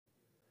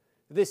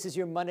This is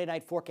your Monday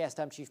night forecast.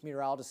 I'm Chief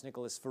Meteorologist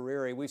Nicholas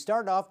Ferreri. We've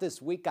started off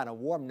this week on a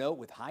warm note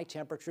with high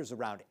temperatures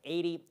around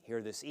 80.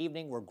 Here this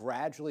evening, we're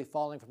gradually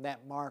falling from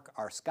that mark.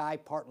 Our sky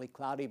partly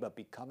cloudy, but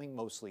becoming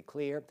mostly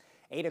clear.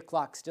 8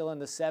 o'clock still in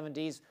the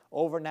 70s.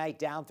 Overnight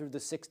down through the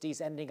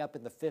 60s, ending up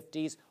in the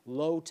 50s.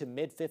 Low to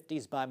mid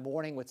 50s by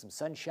morning with some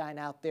sunshine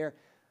out there.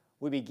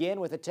 We begin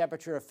with a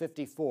temperature of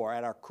 54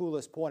 at our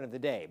coolest point of the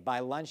day. By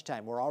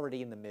lunchtime, we're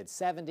already in the mid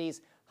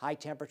 70s. High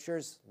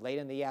temperatures late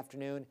in the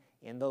afternoon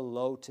in the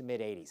low to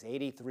mid 80s.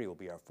 83 will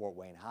be our Fort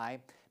Wayne high.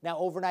 Now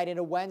overnight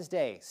into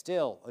Wednesday,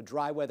 still a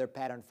dry weather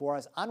pattern for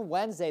us. On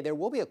Wednesday, there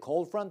will be a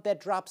cold front that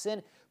drops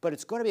in, but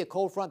it's going to be a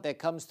cold front that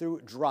comes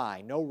through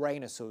dry. No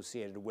rain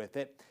associated with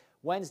it.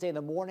 Wednesday in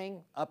the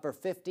morning, upper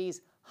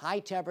 50s. High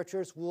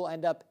temperatures will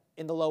end up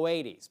in the low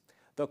 80s.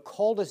 The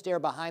coldest air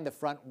behind the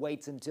front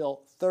waits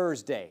until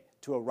Thursday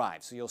to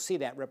arrive. So you'll see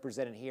that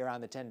represented here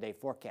on the 10-day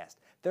forecast.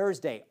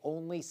 Thursday,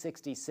 only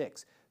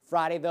 66.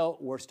 Friday, though,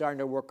 we're starting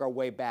to work our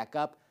way back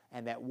up,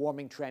 and that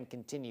warming trend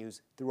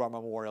continues through our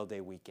Memorial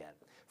Day weekend.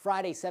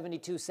 Friday,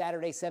 72,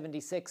 Saturday,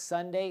 76,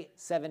 Sunday,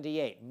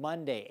 78,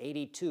 Monday,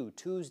 82,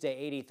 Tuesday,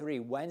 83,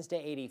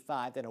 Wednesday,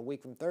 85, then a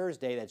week from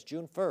Thursday, that's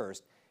June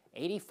 1st,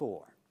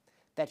 84.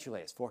 That's your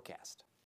latest forecast.